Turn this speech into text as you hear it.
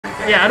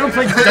Yeah, I don't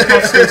play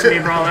default stage to me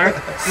brawler.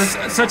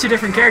 That's such a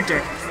different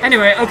character.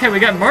 Anyway, okay, we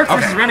got Marth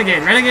versus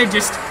Renegade. Renegade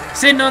just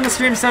sitting on the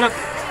stream setup,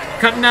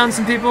 cutting down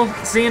some people,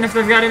 seeing if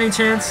they've got any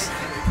chance.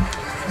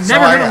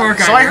 Never heard of Mark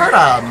either. So I heard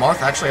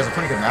Marth actually has a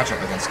pretty good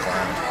matchup against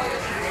Cloud.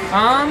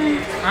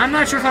 I'm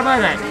not sure if I buy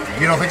that.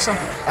 You don't think so?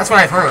 That's what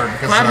I've heard.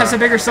 Cloud has a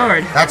bigger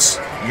sword.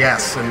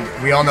 Yes,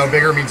 and we all know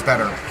bigger means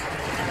better.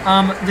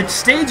 The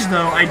stage,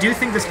 though, I do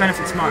think this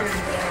benefits Marth.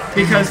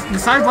 Because the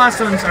side blast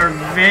zones are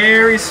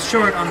very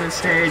short on this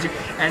stage,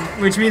 and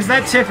which means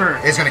that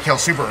tipper is going to kill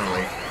super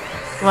early.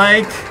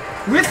 Like,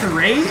 with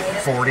rate?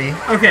 40.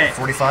 Okay.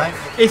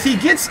 45? If he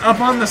gets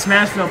up on the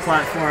Smashville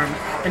platform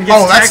and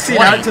gets taxied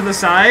out to the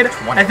side,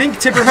 20. I think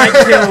tipper might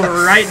kill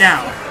right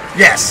now.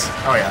 Yes.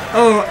 Oh, yeah.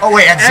 Oh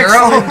wait, at 0?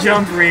 Excellent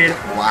jump read.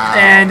 Wow.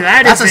 And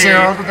that's a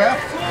 0 to death.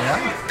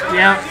 Yeah.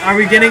 Yeah. Are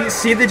we getting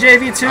see the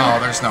JV2? Oh,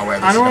 there's no way.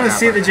 I don't want to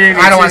see the JV2.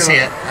 I don't want to see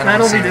it.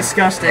 That'll be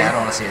disgusting. Yeah, I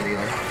don't want to see it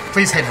either.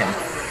 Please hit him.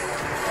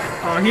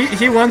 Oh,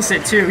 he wants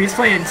it too. He's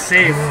playing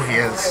safe. Ooh, he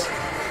is.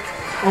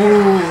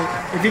 Oh,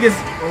 if he gets,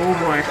 oh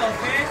boy.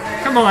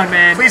 Come on,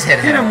 man. Please hit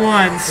him. Hit him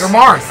once. You're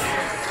Marth.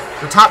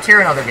 You're top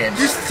tier in other games.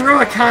 Just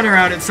throw a counter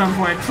out at some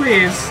point,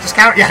 please. Just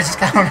counter. Yeah, just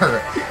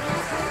counter.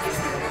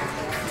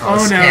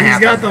 Oh no, he's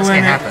got the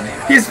limit.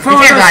 He's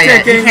pulling a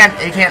sticking.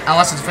 He can't,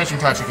 unless it's a fishing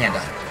touch, he can't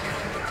die.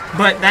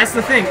 But that's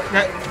the thing.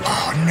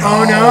 Oh no.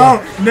 Oh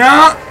no.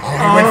 No. Oh,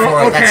 he went for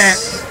it. Okay.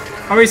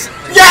 Are we?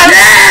 Yes!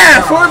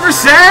 Yeah!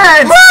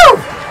 4%! Woo!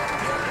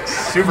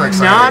 Super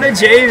excited. Not a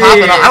JV. Pop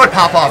it off. I would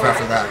pop off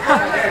after that.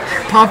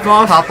 Pop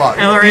off. Pop off.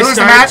 LRA you lose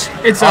the match?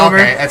 It's over.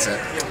 Okay, that's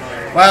it.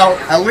 Well,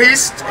 at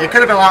least it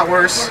could have been a lot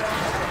worse.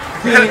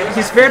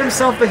 He spared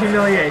himself the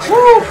humiliation.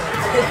 Woo!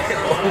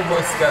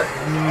 Almost got.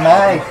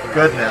 My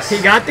goodness. He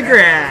got the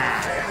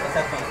grab.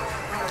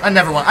 I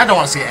don't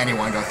want to see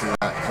anyone go through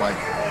that. Like,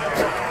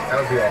 that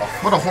would be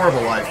awful. What a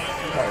horrible life.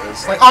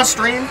 Like on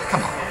stream,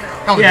 come on.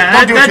 Don't do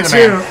it to the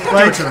man.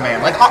 Don't do it to the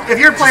man. Like if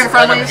you're playing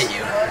friendlies,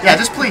 yeah,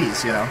 just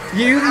please, you know.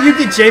 You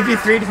get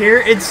JV3'd here,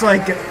 it's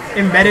like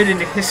embedded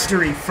into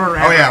history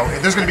forever. Oh yeah,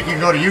 there's gonna be. You can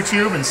go to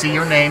YouTube and see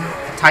your name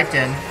typed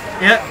in.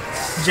 Yep.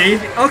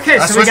 JV. Okay,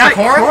 so we got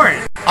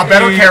Corrin. A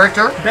better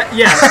character.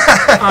 Yeah.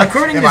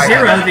 According to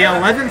Zero, the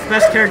 11th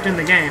best character in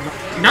the game.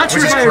 Not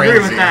sure if I agree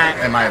with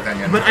that. In my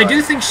opinion. But I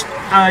do think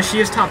she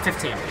is top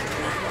 15.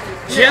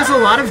 She has a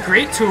lot of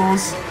great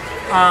tools,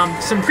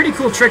 some pretty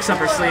cool tricks up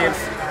her sleeve,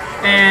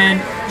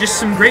 and just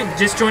some great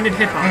disjointed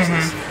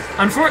hitboxes.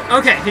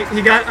 Okay,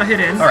 he got a hit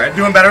in. All right,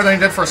 doing better than he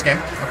did first game.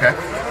 Okay.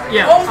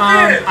 Yeah.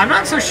 I'm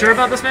not so sure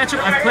about this matchup.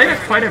 I've played it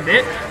quite a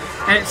bit,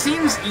 and it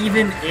seems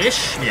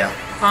even-ish. Yeah.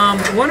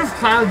 One of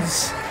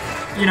Cloud's,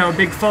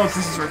 big faults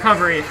is his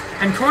recovery,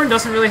 and Corrin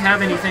doesn't really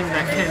have anything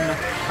that can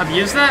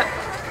abuse that,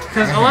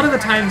 because a lot of the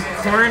times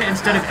Corrin,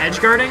 instead of edge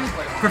guarding,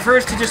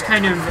 prefers to just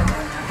kind of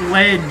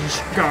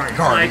ledge guard.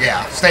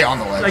 Yeah, stay on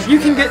the ledge. Like, you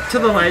can get to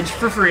the ledge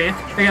for free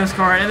against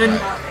Corrin, and then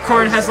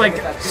Corrin has, like,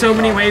 so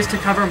many ways to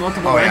cover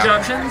multiple ledge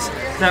options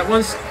that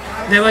once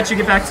they let you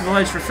get back to the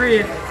ledge for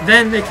free,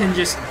 then they can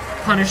just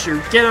punish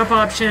your get-up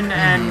option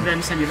and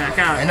then send you back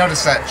out. I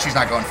noticed that she's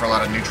not going for a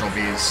lot of neutral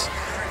Bs,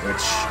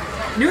 which...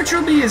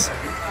 Neutral B is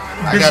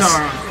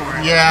bizarre on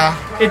Corrin. Yeah.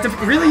 It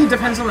really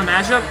depends on the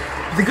matchup.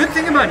 The good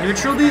thing about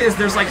neutral B is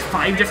there's like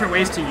 5 different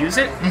ways to use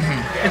it.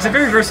 It's a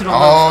very versatile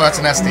move. That's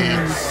an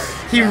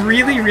SD. He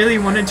really, really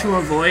wanted to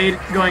avoid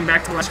going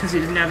back to ledge because he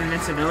didn't have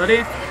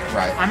invincibility.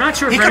 Right. I'm not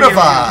sure if Renegade was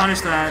going to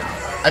punish that.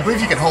 I believe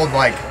you can hold,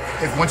 like,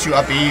 if once you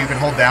up E, you can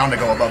hold down to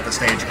go above the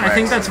stage, correct? I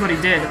think that's what he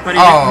did, but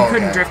he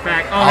couldn't drift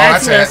back. Oh,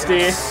 that's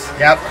nasty.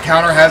 Yep,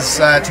 counter has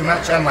too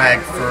much end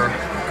lag for...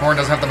 Corrin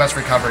doesn't have the best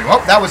recovery.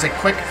 Well, that was a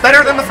quick...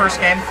 Better than the first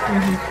game.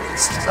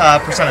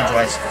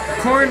 Percentage-wise.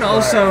 Corrin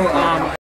also...